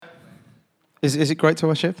Is it great to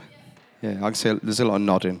worship? Yeah, I can see there's a lot of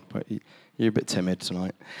nodding, but you're a bit timid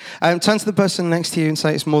tonight. Turn to the person next to you and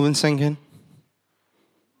say, it's more than singing.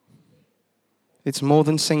 It's more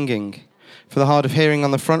than singing. For the hard of hearing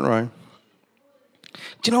on the front row.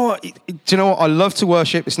 Do you know what? I love to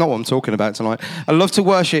worship. It's not what I'm talking about tonight. I love to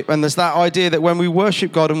worship, and there's that idea that when we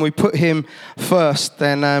worship God and we put him first,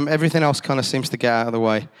 then everything else kind of seems to get out of the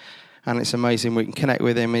way. And it's amazing. We can connect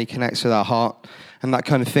with him, he connects with our heart, and that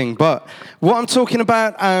kind of thing. But what I'm talking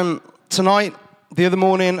about tonight, the other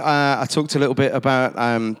morning, I talked a little bit about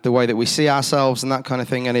the way that we see ourselves and that kind of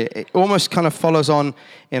thing, and it almost kind of follows on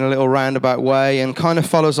in a little roundabout way and kind of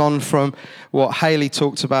follows on from what Hayley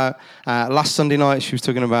talked about last Sunday night. She was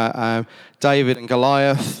talking about David and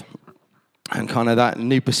Goliath and kind of that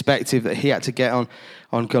new perspective that he had to get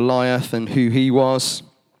on Goliath and who he was.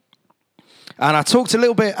 And I talked a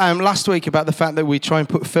little bit last week about the fact that we try and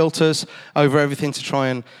put filters over everything to try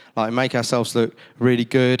and make ourselves look really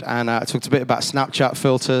good. And I talked a bit about Snapchat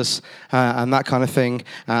filters and that kind of thing.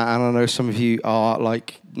 And I know some of you are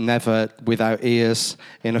never without ears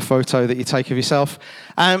in a photo that you take of yourself.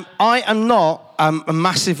 I am not a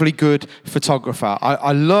massively good photographer.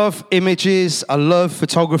 I love images. I love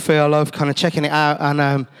photography. I love kind of checking it out.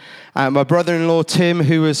 And my brother-in-law, Tim,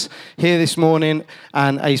 who was here this morning,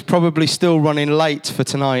 and he's probably still running late for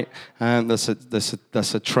tonight. That's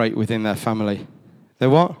a trait within their family. They're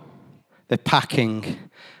what? They're packing.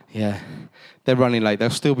 Yeah. They're running late.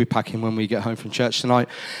 They'll still be packing when we get home from church tonight.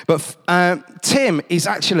 But Tim is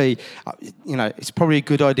actually, it's probably a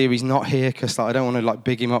good idea he's not here because I don't want to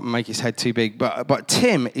big him up and make his head too big. But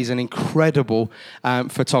Tim is an incredible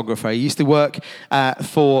photographer. He used to work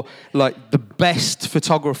for the best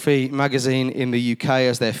photography magazine in the UK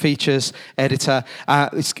as their features editor.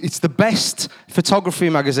 It's the best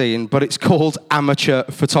photography magazine, but it's called Amateur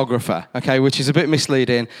Photographer, okay, which is a bit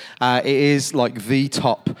misleading. It is the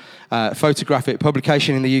top photographic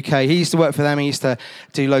publication in the UK. He used to work for them. He used to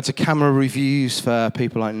do loads of camera reviews for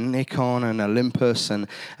people like Nikon and Olympus and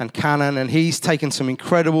Canon, and he's taken some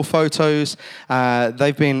incredible photos.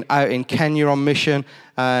 They've been out in Kenya on mission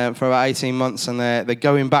for about 18 months, and they're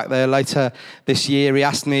going back there later this year. He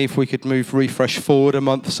asked me if we could move Refresh forward a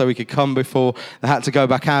month so we could come before they had to go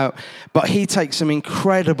back out. But he takes some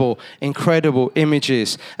incredible, incredible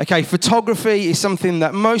images. Okay, photography is something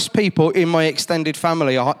that most people in my extended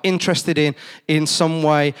family are interested in some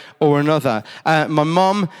way or another. My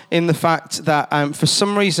mum, in the fact that for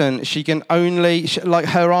some reason she can only,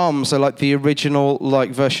 her arms are the original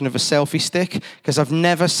version of a selfie stick, because I've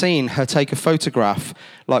never seen her take a photograph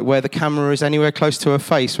where the camera is anywhere close to her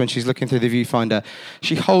face when she's looking through the viewfinder.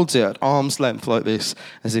 She holds it at arm's length like this,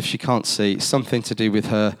 as if she can't see. Something to do with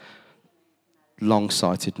her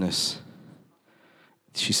long-sightedness.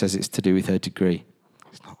 She says it's to do with her degree.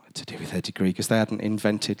 It's not to do with her degree, because they hadn't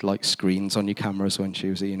invented screens on your cameras when she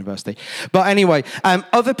was at university. But anyway,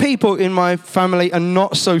 other people in my family are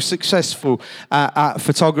not so successful at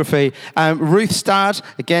photography. Ruth's dad,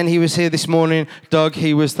 again, he was here this morning. Doug,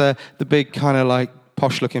 he was the big kind of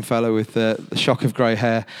posh-looking fellow with the shock of grey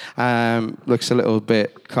hair. Looks a little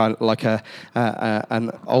bit kind of like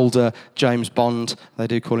an older James Bond. They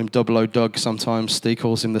do call him 00 Doug sometimes. Steve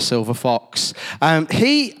calls him the Silver Fox.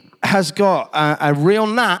 He has got a real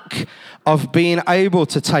knack of being able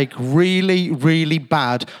to take really, really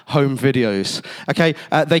bad home videos. Okay,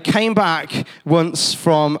 they came back once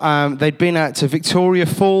from, they'd been out to Victoria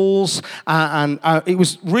Falls, and it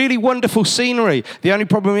was really wonderful scenery. The only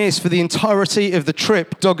problem is, for the entirety of the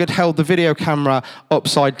trip, Doug had held the video camera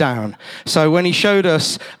upside down. So when he showed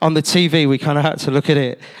us on the TV, we kind of had to look at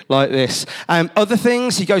it like this. Other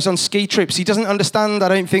things, he goes on ski trips. He doesn't understand, I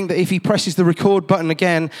don't think, that if he presses the record button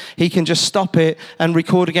again, he can just stop it and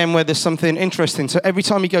record again where there's something interesting. So every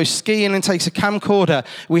time he goes skiing and takes a camcorder,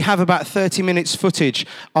 we have about 30 minutes footage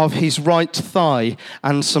of his right thigh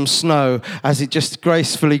and some snow as it just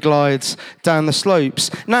gracefully glides down the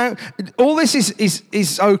slopes. Now, all this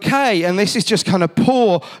is okay, and this is just kind of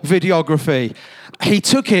poor videography. He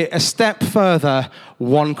took it a step further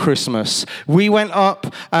one Christmas. We went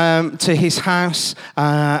up to his house,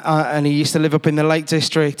 and he used to live up in the Lake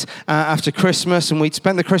District after Christmas, and we'd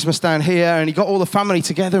spent the Christmas down here, and he got all the family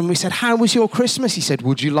together, and we said, "How was your Christmas?" He said,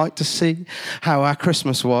 "Would you like to see how our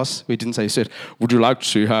Christmas was?" We didn't say, he said, "Would you like to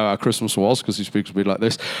see how our Christmas was?" Because he speaks a bit like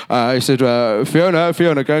this. He said,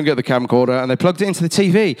 Fiona, go and get the camcorder, and they plugged it into the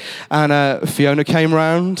TV, and Fiona came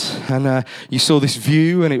round, and you saw this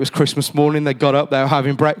view, and it was Christmas morning. They got up, they were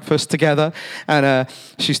having breakfast together, and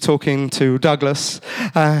she's talking to Douglas.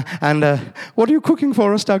 What are you cooking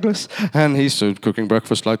for us, Douglas? And he's cooking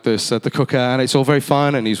breakfast like this at the cooker, and it's all very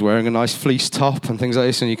fine, and he's wearing a nice fleece top and things like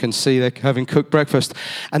this, and you can see they're having cooked breakfast.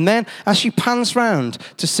 And then as she pans round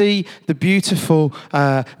to see the beautiful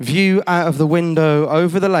view out of the window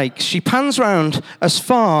over the lake, she pans round as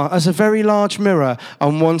far as a very large mirror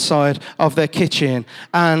on one side of their kitchen,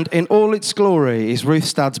 and in all its glory is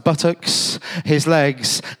Ruth's dad's buttocks, his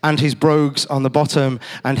legs, and his brogues on the bottom,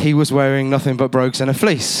 and he was wearing nothing but brogues and a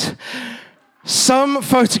fleece. Some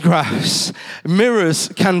photographs, mirrors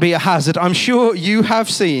can be a hazard. I'm sure you have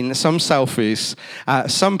seen some selfies,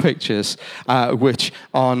 some pictures, which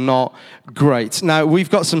are not great. Now,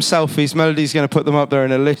 we've got some selfies. Melody's going to put them up there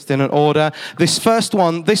in a list in an order. This first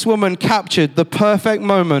one, this woman captured the perfect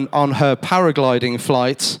moment on her paragliding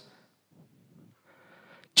flight,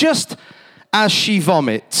 just as she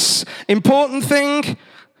vomits. Important thing,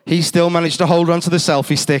 he still managed to hold onto the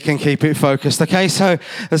selfie stick and keep it focused. Okay, so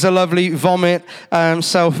there's a lovely vomit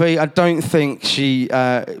selfie. I don't think she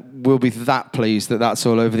will be that pleased that that's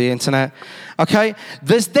all over the internet. Okay,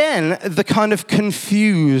 there's then the kind of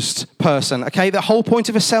confused person. Okay, the whole point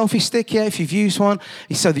of a selfie stick, if you've used one,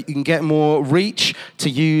 is so that you can get more reach to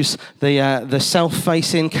use the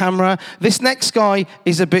self-facing camera. This next guy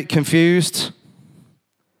is a bit confused.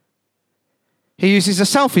 He uses a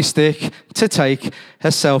selfie stick to take a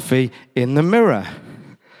selfie in the mirror.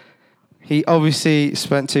 He obviously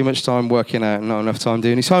spent too much time working out and not enough time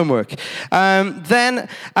doing his homework. Then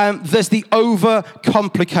there's the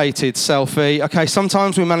over-complicated selfie. Okay,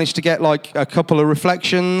 sometimes we manage to get like a couple of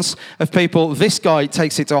reflections of people. This guy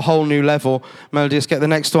takes it to a whole new level. Melody, let's get the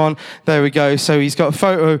next one. There we go. So he's got a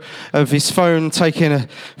photo of his phone taking a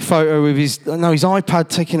photo with his iPad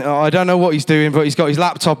taking, I don't know what he's doing, but he's got his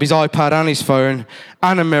laptop, his iPad and his phone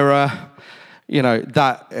and a mirror. You know,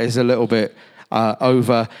 that is a little bit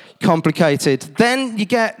over complicated. Then you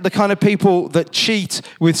get the kind of people that cheat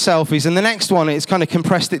with selfies. And the next one, it's kind of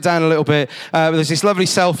compressed it down a little bit. There's this lovely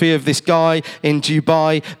selfie of this guy in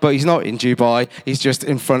Dubai, but he's not in Dubai. He's just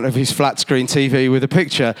in front of his flat screen TV with a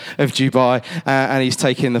picture of Dubai, and he's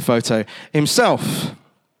taking the photo himself.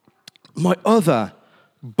 My other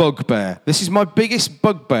bugbear. This is my biggest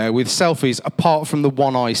bugbear with selfies, apart from the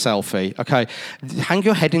one eye selfie. Okay, hang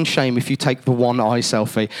your head in shame if you take the one eye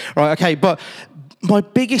selfie. Right? Okay, but my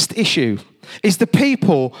biggest issue is the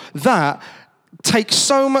people that take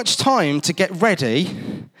so much time to get ready.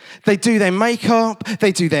 They do their makeup,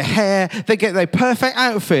 they do their hair, they get their perfect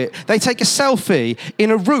outfit. They take a selfie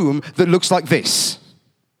in a room that looks like this.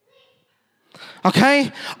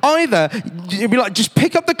 Okay? Either you'd be like, just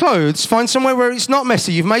pick up the clothes, find somewhere where it's not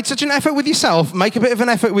messy. You've made such an effort with yourself, make a bit of an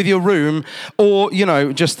effort with your room, or, you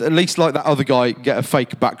know, just at least like that other guy, get a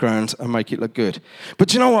fake background and make it look good. But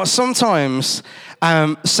do you know what? Sometimes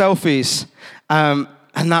selfies and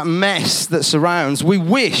that mess that surrounds, we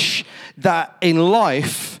wish that in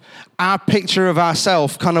life, our picture of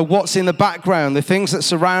ourselves, kind of what's in the background, the things that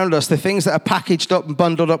surround us, the things that are packaged up and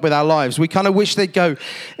bundled up with our lives, we kind of wish they'd go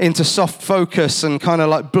into soft focus and kind of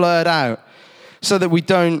like blurred out so that we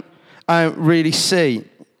don't really see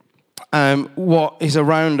what is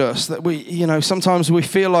around us. That we, you know, sometimes we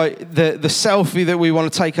feel like the selfie that we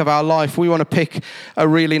want to take of our life, we want to pick a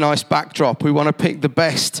really nice backdrop. We want to pick the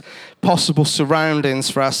best possible surroundings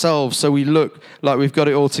for ourselves so we look like we've got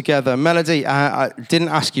it all together. Melody, I didn't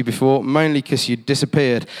ask you before, mainly because you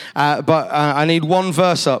disappeared. But I need one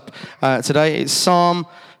verse up today. It's Psalm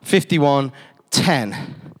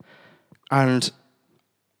 51:10. And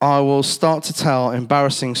I will start to tell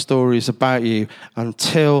embarrassing stories about you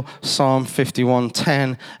until Psalm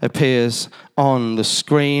 51:10 appears on the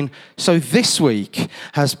screen. So this week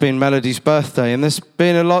has been Melody's birthday, and there's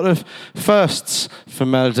been a lot of firsts for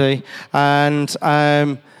Melody. And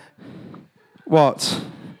how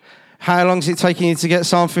long is it taking you to get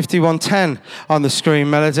Psalm 51:10 on the screen,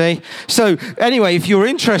 Melody? So anyway, if you're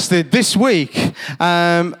interested this week,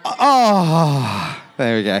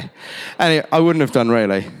 there we go. Anyway, I wouldn't have done,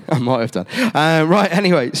 really. I might have done. Right,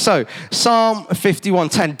 anyway, so Psalm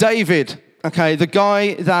 51:10. David, okay, the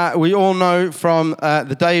guy that we all know from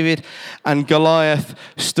the David and Goliath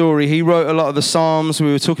story. He wrote a lot of the Psalms.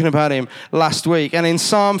 We were talking about him last week. And in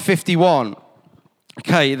Psalm 51,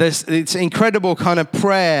 okay, it's incredible kind of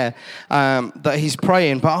prayer that he's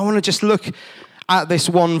praying. But I want to just look at this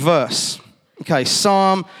one verse. Okay,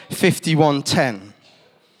 Psalm 51:10.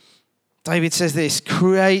 David says this: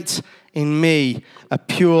 create in me a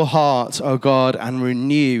pure heart, O God, and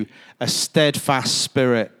renew a steadfast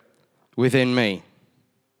spirit within me.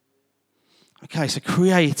 Okay, so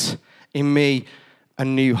create in me a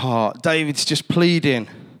new heart. David's just pleading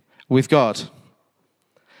with God.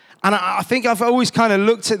 And I think I've always kind of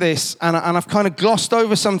looked at this and I've kind of glossed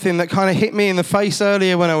over something that kind of hit me in the face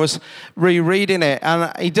earlier when I was rereading it.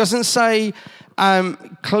 And he doesn't say,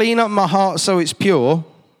 clean up my heart so it's pure.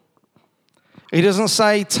 He doesn't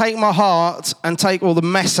say, take my heart and take all the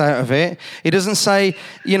mess out of it. He doesn't say,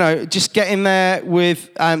 just get in there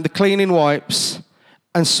with the cleaning wipes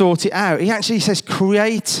and sort it out. He actually says,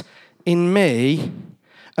 create in me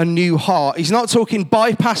a new heart. He's not talking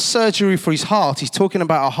bypass surgery for his heart. He's talking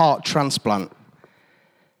about a heart transplant.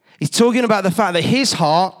 He's talking about the fact that his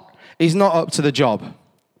heart is not up to the job.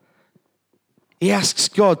 He asks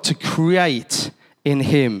God to create in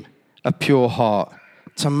him a pure heart,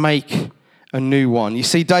 to make a new one. You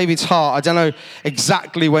see, David's heart, I don't know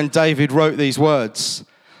exactly when David wrote these words,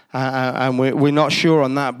 and we're not sure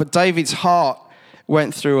on that, but David's heart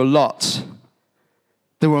went through a lot.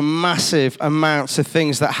 There were massive amounts of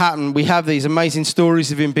things that happened. We have these amazing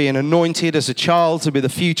stories of him being anointed as a child to be the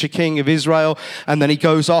future king of Israel. And then he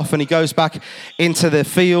goes off and he goes back into the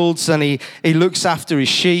fields and he looks after his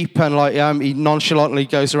sheep and he nonchalantly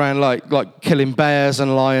goes around like killing bears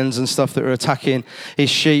and lions and stuff that are attacking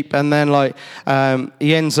his sheep. And then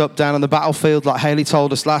he ends up down on the battlefield like Haley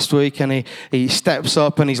told us last week, and he steps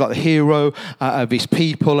up and he's like the hero of his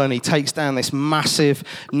people, and he takes down this massive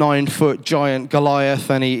 9-foot giant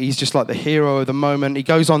Goliath. And he's just like the hero of the moment. He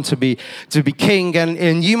goes on to be king.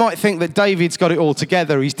 And you might think that David's got it all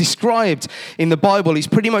together. He's described in the Bible. He's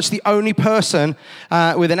pretty much the only person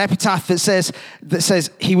with an epitaph that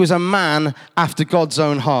says he was a man after God's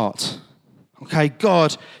own heart. Okay,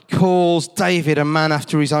 God calls David a man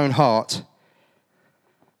after his own heart.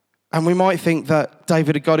 And we might think that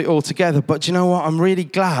David had got it all together. But do you know what? I'm really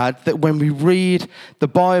glad that when we read the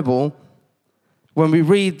Bible, when we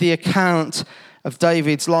read the account of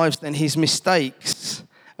David's lives, then his mistakes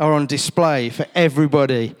are on display for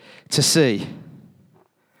everybody to see.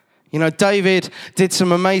 David did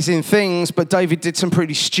some amazing things, but David did some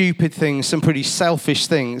pretty stupid things, some pretty selfish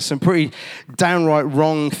things, some pretty downright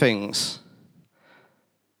wrong things.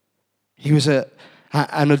 He was an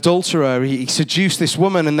adulterer. He seduced this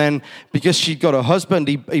woman, and then because she'd got a husband,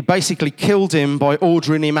 he basically killed him by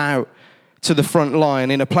ordering him out to the front line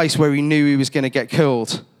in a place where he knew he was going to get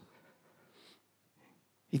killed.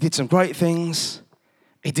 He did some great things.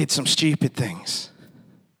 He did some stupid things.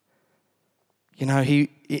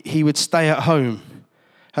 He would stay at home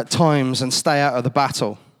at times and stay out of the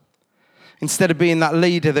battle. Instead of being that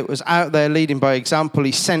leader that was out there leading by example,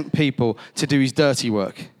 he sent people to do his dirty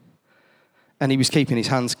work. And he was keeping his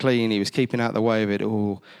hands clean. He was keeping out the way of it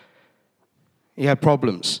all. He had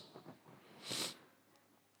problems.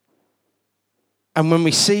 And when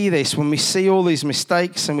we see this, when we see all these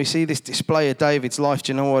mistakes and we see this display of David's life,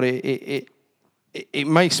 do you know what? It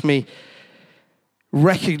makes me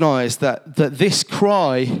recognize that this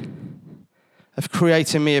cry of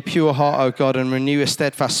creating me a pure heart, O God, and renew a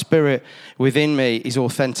steadfast spirit within me is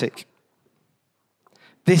authentic.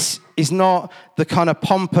 This is not the kind of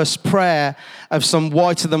pompous prayer of some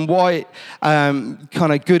whiter than white kind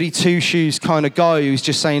of goody two-shoes kind of guy who's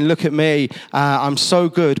just saying, look at me, I'm so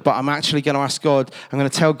good, but I'm actually going to ask God, I'm going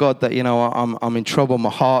to tell God that, I'm in trouble,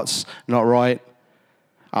 my heart's not right.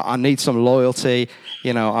 I need some loyalty,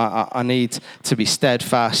 I need to be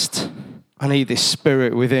steadfast. I need this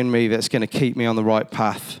spirit within me that's going to keep me on the right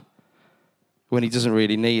path when he doesn't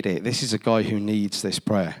really need it. This is a guy who needs this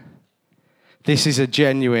prayer. This is a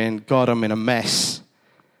genuine, God, I'm in a mess.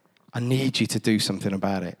 I need you to do something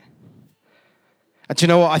about it. And do you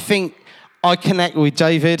know what? I think I connect with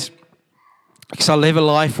David because I live a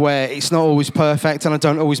life where it's not always perfect and I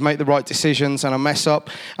don't always make the right decisions and I mess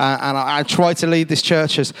up. And I try to lead this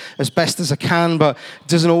church as best as I can, but it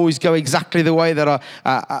doesn't always go exactly the way that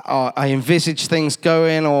I envisage things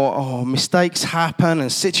going, or mistakes happen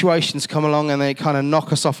and situations come along and they kind of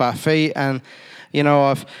knock us off our feet. And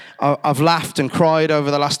I've laughed and cried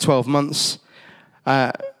over the last 12 months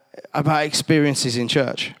about experiences in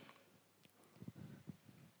church.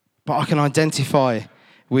 But I can identify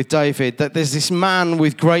with David that there's this man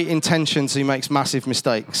with great intentions who makes massive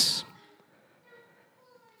mistakes.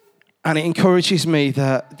 And it encourages me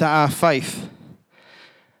that our faith,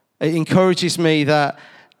 it encourages me that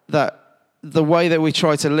the way that we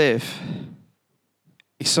try to live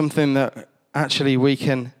is something that actually we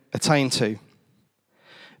can attain to.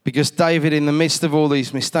 Because David, in the midst of all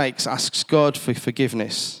these mistakes, asks God for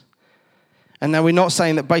forgiveness. And now we're not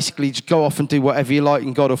saying that basically just go off and do whatever you like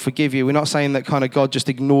and God will forgive you. We're not saying that kind of God just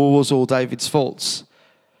ignores all David's faults.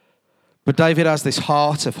 But David has this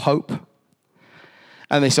heart of hope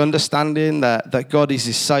and this understanding that God is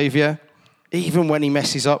his savior, even when he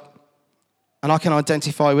messes up. And I can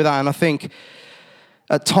identify with that. And I think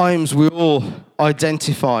At times we all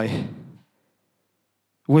identify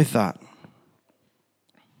with that.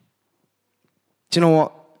 Do you know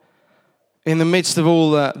what? In the midst of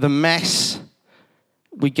all the mess,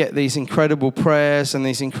 we get these incredible prayers and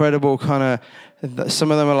these incredible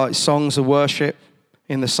some of them are like songs of worship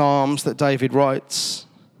in the Psalms that David writes.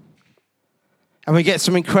 And we get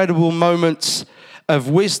some incredible moments of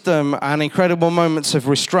wisdom and incredible moments of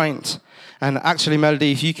restraint. And actually,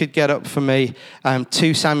 Melody, if you could get up for me,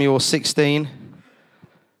 2 Samuel 16,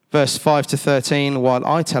 verse 5 to 13, while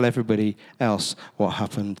I tell everybody else what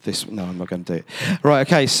happened this... No, I'm not going to do it. Right,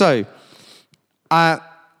 okay, so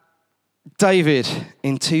David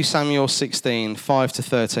in 2 Samuel 16, 5 to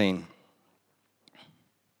 13.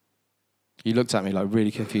 You looked at me like really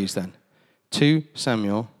confused then. 2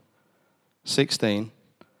 Samuel 16,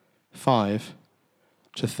 5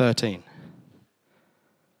 to 13.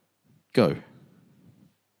 Go.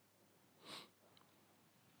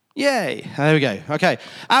 Yay. There we go. Okay.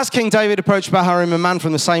 As King David approached Bahurim, a man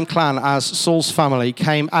from the same clan as Saul's family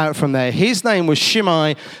came out from there. His name was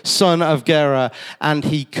Shimei, son of Gera, and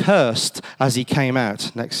he cursed as he came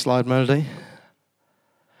out. Next slide, Melody.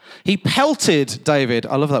 He pelted David.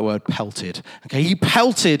 I love that word, pelted. Okay, he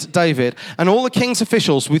pelted David and all the king's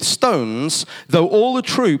officials with stones, though all the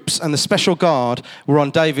troops and the special guard were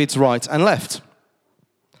on David's right and left.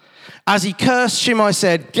 As he cursed, Shimei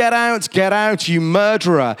said, get out, you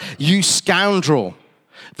murderer, you scoundrel.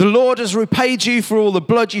 The Lord has repaid you for all the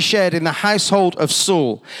blood you shed in the household of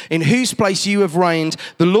Saul, in whose place you have reigned.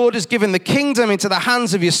 The Lord has given the kingdom into the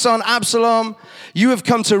hands of your son Absalom. You have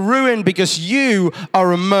come to ruin because you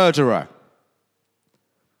are a murderer.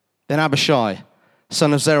 Then Abishai,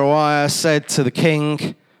 son of Zeruiah, said to the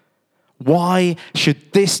king, why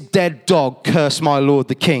should this dead dog curse my lord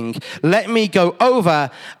the king? Let me go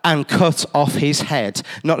over and cut off his head.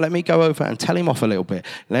 Not let me go over and tell him off a little bit.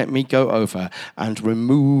 Let me go over and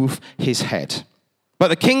remove his head. But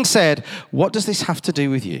the king said, what does this have to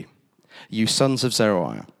do with you, you sons of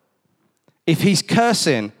Zeruiah? If he's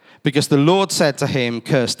cursing because the Lord said to him,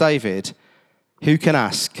 curse David, who can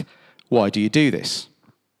ask, why do you do this?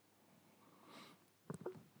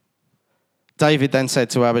 David then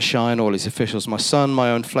said to Abishai and all his officials, my son,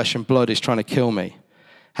 my own flesh and blood is trying to kill me.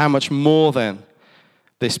 How much more then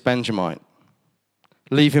this Benjamite?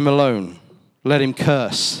 Leave him alone. Let him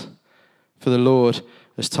curse, for the Lord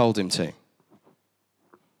has told him to.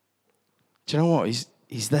 Do you know what?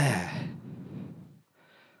 He's there.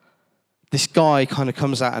 This guy kind of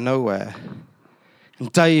comes out of nowhere.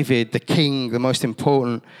 And David, the king, the most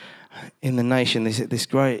important in the nation, this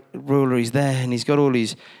great ruler, he's there and he's got all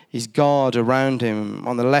his guard around him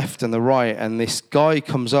on the left and the right, and this guy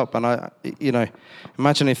comes up and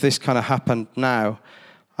imagine if this kind of happened now,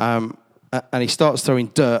 and he starts throwing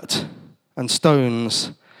dirt and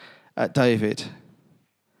stones at David.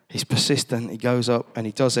 He's persistent, he goes up and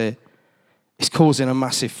he does it. It's causing a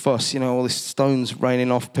massive fuss, all these stones raining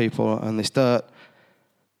off people and this dirt.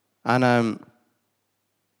 And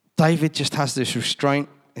David just has this restraint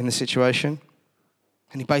in the situation.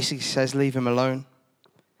 And he basically says, leave him alone.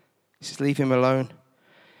 He says, leave him alone.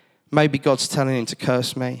 Maybe God's telling him to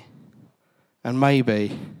curse me. And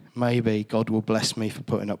maybe God will bless me for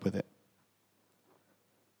putting up with it.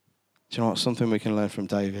 Do you know what? Something we can learn from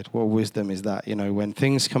David. What wisdom is that? When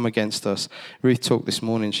things come against us. Ruth talked this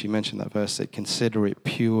morning, she mentioned that verse, that consider it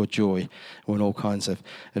pure joy when all kinds of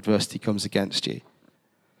adversity comes against you.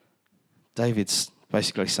 David's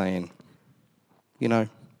basically saying,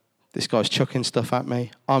 this guy's chucking stuff at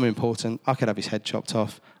me. I'm important. I could have his head chopped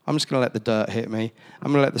off. I'm just going to let the dirt hit me.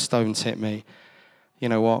 I'm going to let the stones hit me. You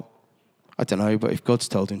know what? I don't know, but if God's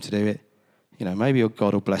told him to do it, maybe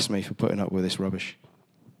God will bless me for putting up with this rubbish.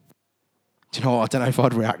 Do you know what? I don't know if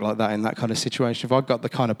I'd react like that in that kind of situation. If I'd got the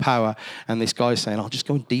kind of power and this guy's saying, I'll just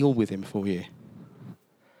go and deal with him for you,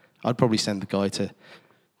 I'd probably send the guy to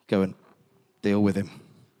go and deal with him.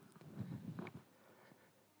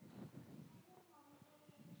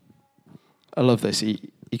 I love this.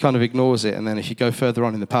 He kind of ignores it, and then if you go further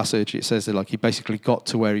on in the passage, it says that he basically got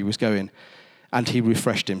to where he was going, and he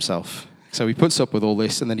refreshed himself. So he puts up with all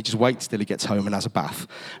this, and then he just waits till he gets home and has a bath.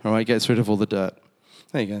 All right, gets rid of all the dirt.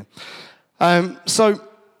 There you go. So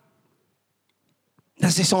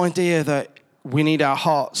there's this idea that we need our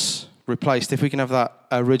hearts replaced. If we can have that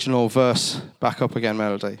original verse back up again,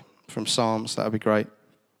 Melody, from Psalms, that would be great.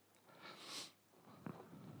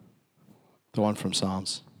 The one from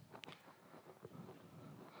Psalms.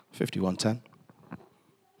 51:10.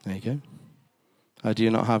 There you go. Oh, do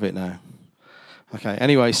you not have it now? Okay,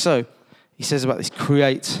 anyway, so he says about this,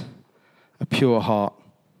 create a pure heart.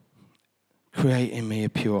 Create in me a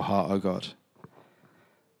pure heart, O God.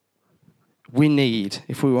 we need,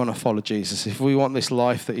 if we want to follow Jesus, if we want this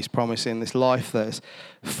life that he's promising, this life that is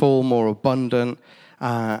full, more abundant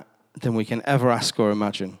than we can ever ask or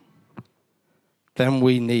imagine, then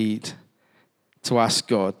we need to ask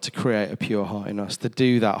God to create a pure heart in us, to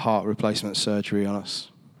do that heart replacement surgery on us,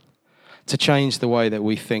 to change the way that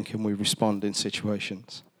we think and we respond in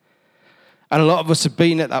situations. And a lot of us have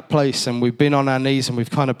been at that place, and we've been on our knees and we've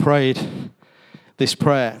kind of prayed this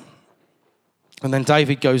prayer. And then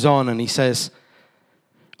David goes on and he says,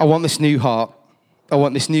 I want this new heart. I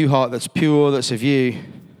want this new heart that's pure, that's of you.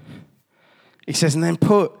 He says, and then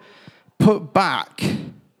put back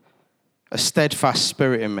a steadfast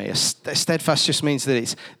spirit in me. A steadfast just means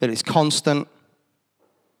that it's constant.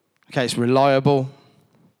 Okay, it's reliable.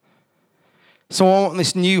 So I want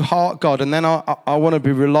this new heart, God, and then I want to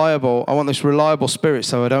be reliable. I want this reliable spirit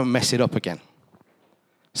so I don't mess it up again.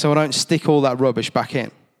 So I don't stick all that rubbish back in.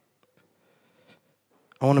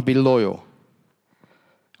 I want to be loyal.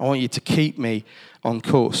 I want you to keep me on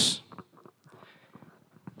course.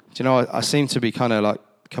 Do you know, I seem to be kind of like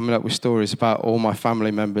coming up with stories about all my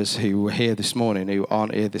family members who were here this morning, who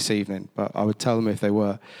aren't here this evening, but I would tell them if they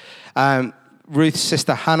were. Ruth's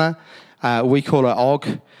sister Hannah, we call her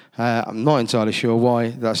Og. I'm not entirely sure why.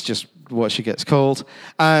 That's just what she gets called.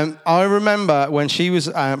 I remember when she was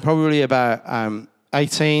probably about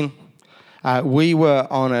 18.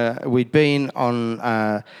 We'd been on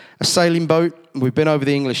a sailing boat. We'd been over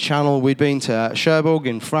the English Channel. We'd been to Cherbourg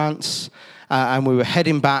in France, and we were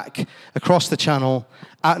heading back across the Channel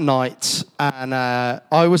at night. And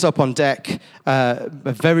I was up on deck, a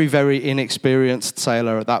very, very inexperienced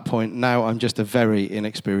sailor at that point. Now I'm just a very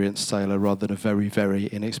inexperienced sailor rather than a very, very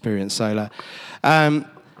inexperienced sailor. And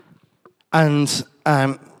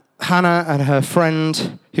Hannah and her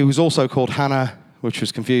friend, who was also called Hannah, which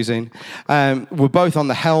was confusing, were both on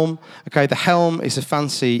the helm. Okay, the helm is a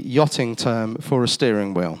fancy yachting term for a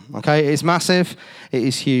steering wheel. Okay, it's massive, it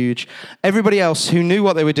is huge. Everybody else who knew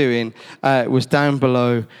what they were doing was down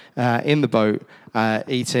below in the boat,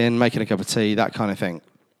 eating, making a cup of tea, that kind of thing.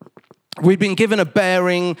 We'd been given a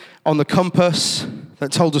bearing on the compass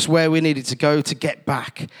that told us where we needed to go to get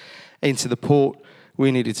back into the port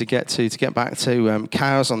we needed to get back to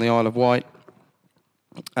Cowes on the Isle of Wight.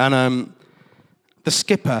 And the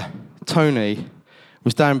skipper, Tony,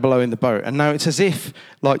 was down below in the boat. And now it's as if,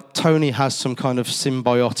 like, Tony has some kind of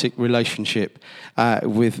symbiotic relationship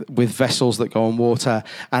with vessels that go on water.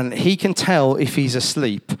 And he can tell if he's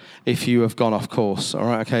asleep if you have gone off course. All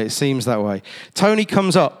right, okay, it seems that way. Tony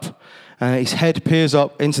comes up, his head peers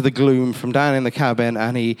up into the gloom from down in the cabin,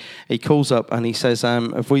 and he calls up and he says,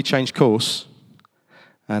 have we changed course?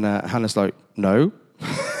 And Hannah's like, no,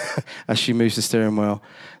 as she moves the steering wheel,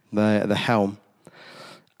 the helm.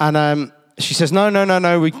 And she says,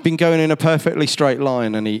 no, we've been going in a perfectly straight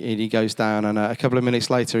line. And he goes down, and a couple of minutes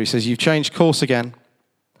later, he says, you've changed course again.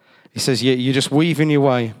 He says, you're just weaving your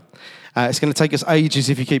way. It's going to take us ages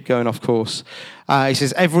if you keep going off course. He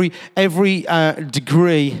says, every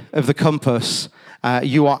degree of the compass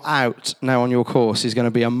you are out now on your course is going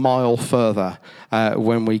to be a mile further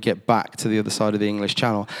when we get back to the other side of the English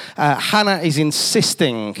Channel. Hannah is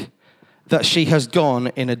insisting that she has gone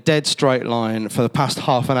in a dead straight line for the past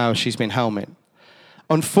half an hour she's been helming.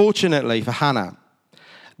 Unfortunately for Hannah,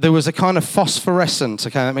 there was a kind of phosphorescent,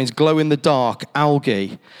 okay, that means glow-in-the-dark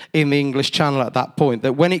algae in the English Channel at that point,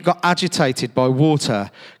 that when it got agitated by water,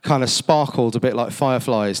 kind of sparkled a bit like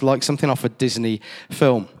fireflies, like something off a Disney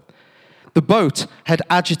film. The boat had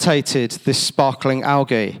agitated this sparkling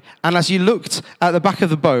algae, and as you looked at the back of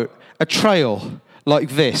the boat, a trail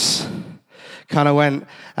like this kind of went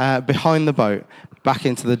behind the boat back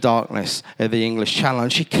into the darkness of the English Channel,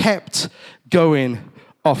 and she kept going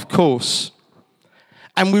off course.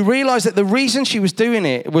 And we realized that the reason she was doing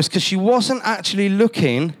it was because she wasn't actually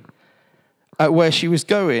looking at where she was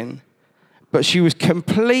going, but she was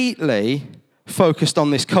completely focused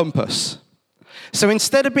on this compass. So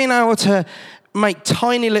instead of being able to make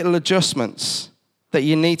tiny little adjustments that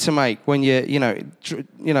you need to make when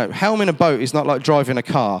helming a boat is not like driving a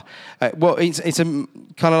car. It's a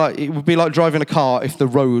kind of like, it would be like driving a car if the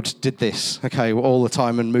road did this, okay, all the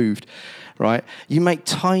time and moved, right? You make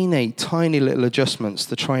tiny, tiny little adjustments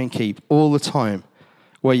to try and keep all the time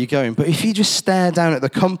where you're going. But if you just stare down at the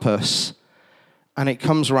compass and it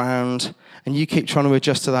comes round and you keep trying to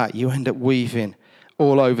adjust to that, you end up weaving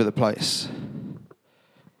all over the place.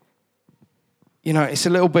 You know, it's a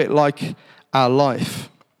little bit like our life.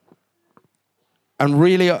 And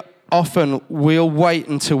really often we'll wait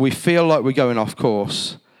until we feel like we're going off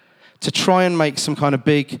course to try and make some kind of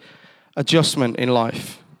big adjustment in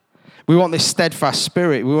life. We want this steadfast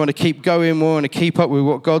spirit. We want to keep going. We want to keep up with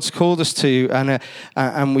what God's called us to.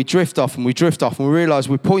 And we drift off and we drift off. And we realize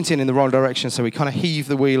we're pointing in the wrong direction. So we kind of heave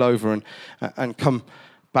the wheel over and come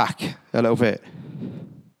back a little bit.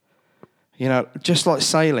 You know, just like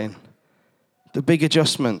sailing, the big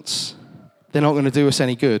adjustments, they're not going to do us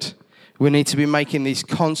any good. We need to be making these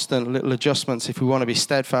constant little adjustments if we want to be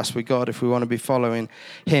steadfast with God, if we want to be following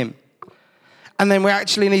him. And then we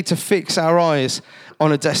actually need to fix our eyes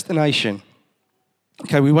on a destination.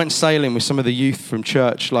 Okay, we went sailing with some of the youth from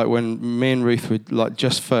church, like when me and Ruth were like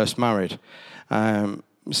just first married.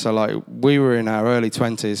 So like we were in our early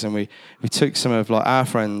 20s, and we took some of like our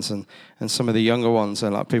friends and some of the younger ones,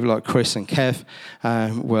 and like people like Chris and Kev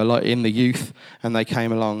were like in the youth, and they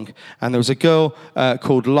came along. And there was a girl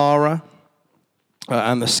called Lara.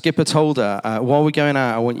 And the skipper told her, while we're going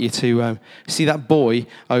out, I want you to see that buoy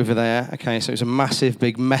over there. Okay, so it was a massive,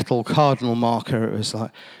 big metal cardinal marker. It was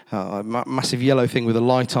like a massive yellow thing with a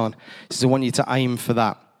light on. He says, I want you to aim for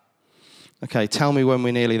that. Okay, tell me when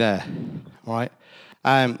we're nearly there. All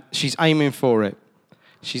right? She's aiming for it.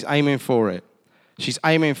 She's aiming for it. She's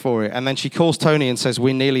aiming for it. And then she calls Tony and says,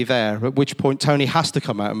 we're nearly there. At which point Tony has to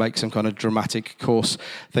come out and make some kind of dramatic course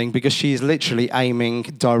thing, because she's literally aiming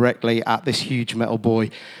directly at this huge metal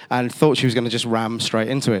buoy and thought she was going to just ram straight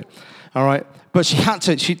into it. All right. But she had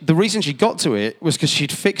to, the reason she got to it was because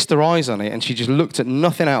she'd fixed her eyes on it, and she just looked at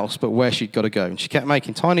nothing else but where she'd got to go. And she kept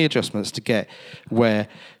making tiny adjustments to get where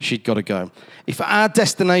she'd got to go. If our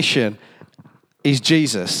destination is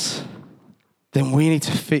Jesus, then we need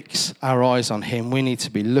to fix our eyes on him. We need to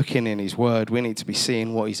be looking in his word. We need to be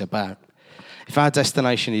seeing what he's about. If our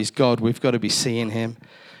destination is God, we've got to be seeing him.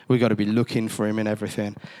 We've got to be looking for him in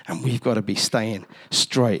everything. And we've got to be staying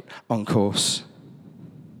straight on course.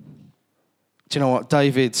 Do you know what?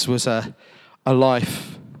 David's was a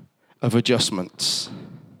life of adjustments.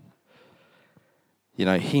 You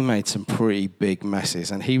know, he made some pretty big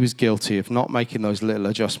messes, and he was guilty of not making those little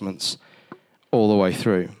adjustments all the way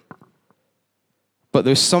through. But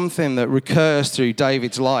there's something that recurs through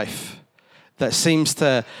David's life that seems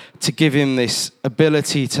to give him this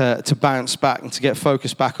ability to bounce back and to get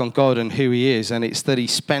focused back on God and who he is. And it's that he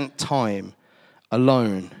spent time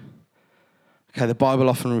alone. Okay, the Bible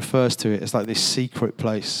often refers to it as like this secret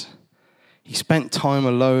place. He spent time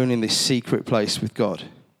alone in this secret place with God.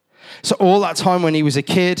 So all that time when he was a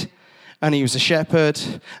kid and he was a shepherd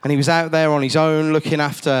and he was out there on his own looking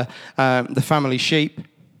after the family sheep,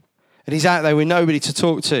 and he's out there with nobody to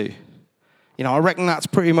talk to. You know, I reckon that's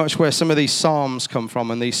pretty much where some of these psalms come from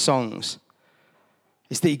and these songs.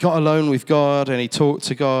 Is that he got alone with God and he talked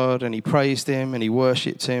to God and he praised him and he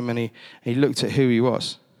worshipped him and he looked at who he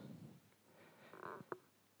was.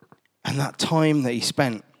 And that time that he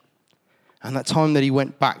spent and that time that he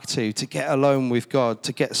went back to get alone with God,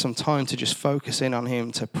 to get some time to just focus in on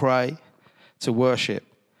him, to pray, to worship,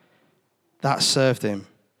 that served him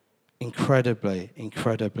incredibly,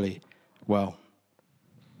 incredibly well.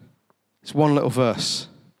 It's one little verse.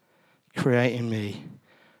 Create in me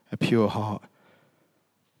a pure heart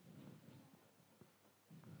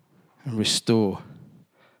and restore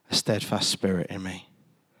a steadfast spirit in me.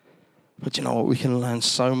 But you know what? We can learn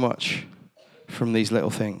so much from these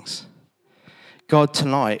little things. God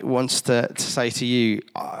tonight wants to say to you,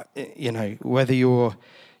 you know, whether you're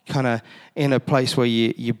kind of in a place where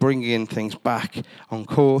you're bringing things back on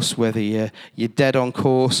course, whether you're dead on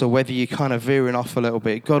course, or whether you're kind of veering off a little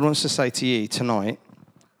bit, God wants to say to you tonight,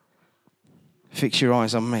 fix your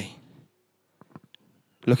eyes on me.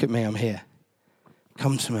 Look at me, I'm here.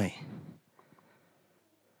 Come to me.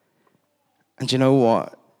 And you know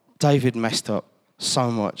what? David messed up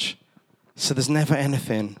so much. So there's never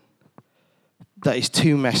anything that is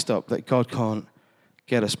too messed up that God can't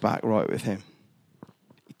get us back right with him.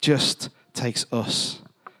 It just takes us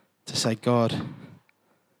to say, God,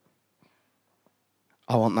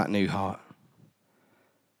 I want that new heart.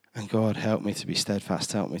 And God, help me to be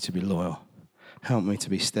steadfast. Help me to be loyal. Help me to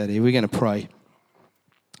be steady. We're going to pray.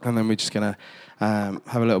 And then we're just going to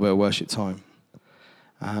have a little bit of worship time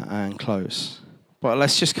and close. But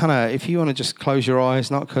let's just kind of, if you want to just close your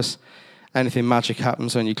eyes, not because anything magic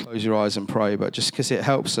happens when you close your eyes and pray, but just because it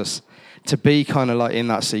helps us to be kind of like in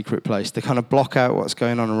that secret place, to kind of block out what's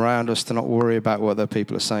going on around us, to not worry about what other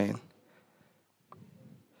people are saying.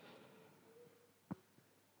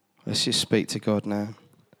 Let's just speak to God now.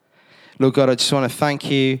 Lord God, I just want to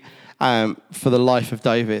thank you for the life of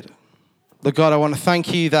David. Lord God, I want to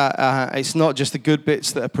thank you that it's not just the good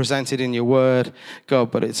bits that are presented in your word, God,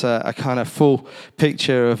 but it's a kind of full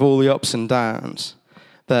picture of all the ups and downs,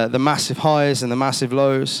 the massive highs and the massive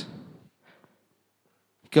lows.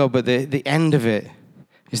 God, but the end of it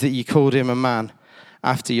is that you called him a man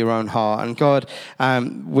after your own heart. And God,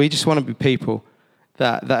 we just want to be people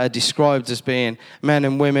that are described as being men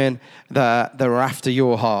and women that are after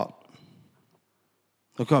your heart.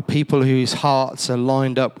 Oh God, people whose hearts are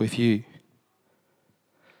lined up with you.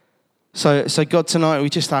 So God, tonight we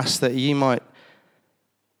just ask that you might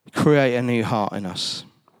create a new heart in us.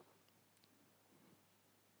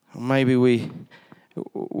 Or maybe we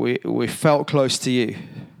felt close to you,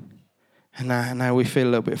 and now we feel a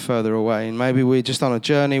little bit further away. And maybe we're just on a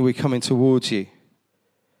journey, we're coming towards you.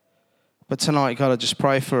 But tonight, God, I just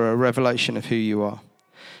pray for a revelation of who you are.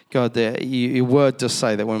 God, your word does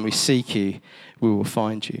say that when we seek you, we will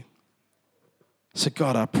find you. So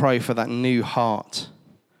God, I pray for that new heart,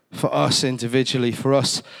 for us individually, for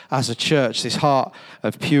us as a church, this heart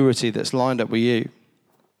of purity that's lined up with you.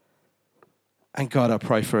 And God, I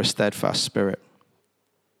pray for a steadfast spirit.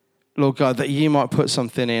 Lord God, that you might put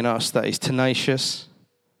something in us that is tenacious.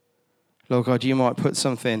 Lord God, you might put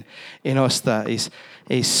something in us that is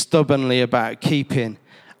stubbornly about keeping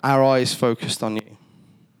our eyes focused on you.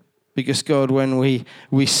 Because God, when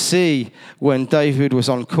we see when David was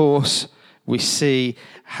on course, we see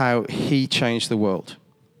how he changed the world.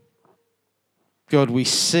 God, we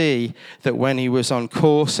see that when he was on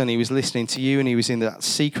course and he was listening to you and he was in that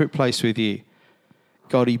secret place with you,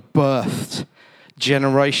 God, he birthed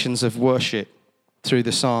generations of worship through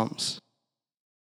the Psalms.